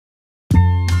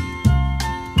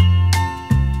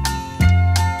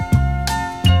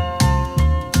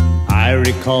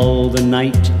recall the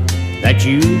night that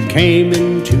you came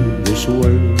into this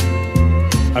world.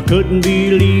 I couldn't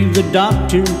believe the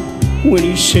doctor when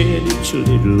he said it's a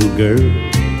little girl.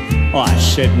 Oh, I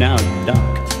said, now, Doc,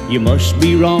 you must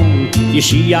be wrong. You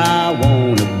see, I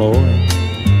want a boy.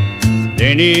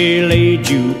 Then he laid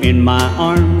you in my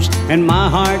arms, and my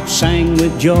heart sang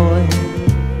with joy.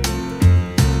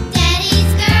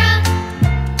 Daddy's girl,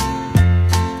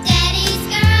 Daddy's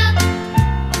girl,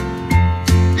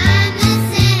 I'm the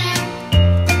center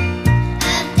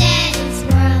of Daddy's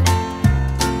world.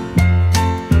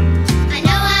 I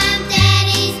know I'm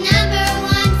Daddy's number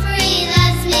one, for he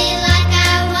loves me like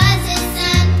I was his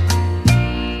son.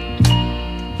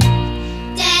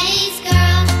 Daddy's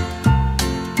girl.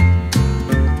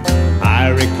 I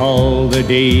recall the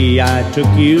day I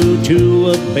took you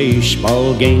to a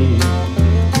baseball game.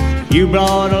 You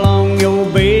brought along your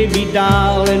baby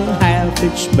doll and half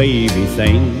its baby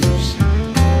things.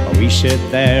 We sat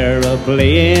there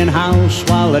playing house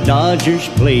while the Dodgers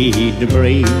played the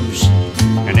Braves.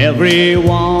 And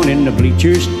everyone in the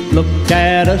bleachers looked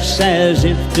at us as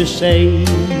if to say,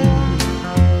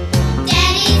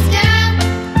 Daddy's girl,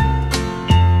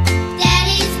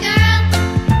 Daddy's girl,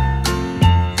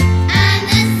 I'm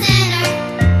the center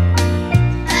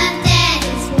of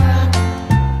Daddy's world.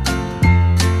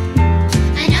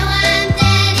 I know I'm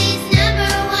Daddy's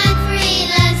number one, for he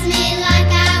loves me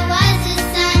like I was his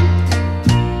son.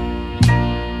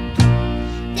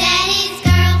 Daddy's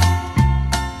girl.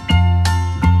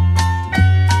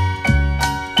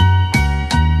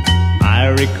 I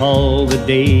recall the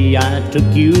day I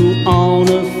took you on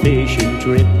a fishing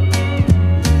trip.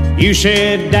 You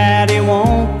said, Daddy,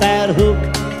 won't that hook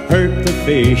hurt the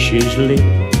fish's lip?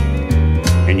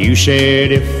 And you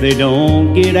said, if they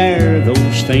don't get air,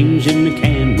 those things in the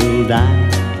can will die.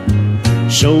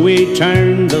 So we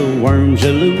turned the worms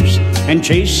loose and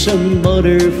chased some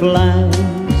butterflies.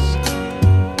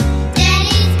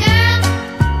 Daddy's girl,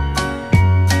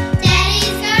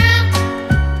 Daddy's girl,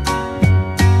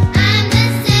 I'm the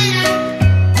center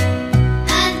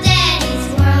of Daddy's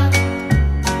world.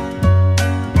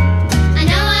 I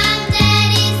know I'm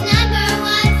Daddy's number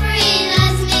one, for he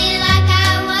loves me like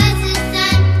I was his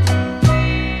son.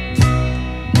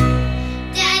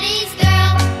 Daddy's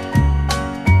girl.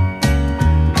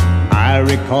 I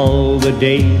recall the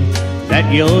day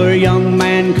that your young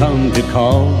man come to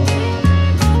call.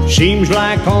 Seems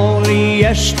like only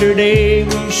yesterday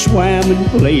we swam and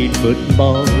played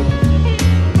football.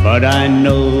 But I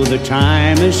know the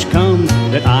time has come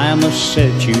that I must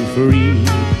set you free.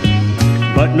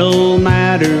 But no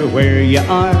matter where you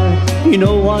are, you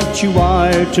know what you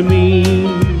are to me.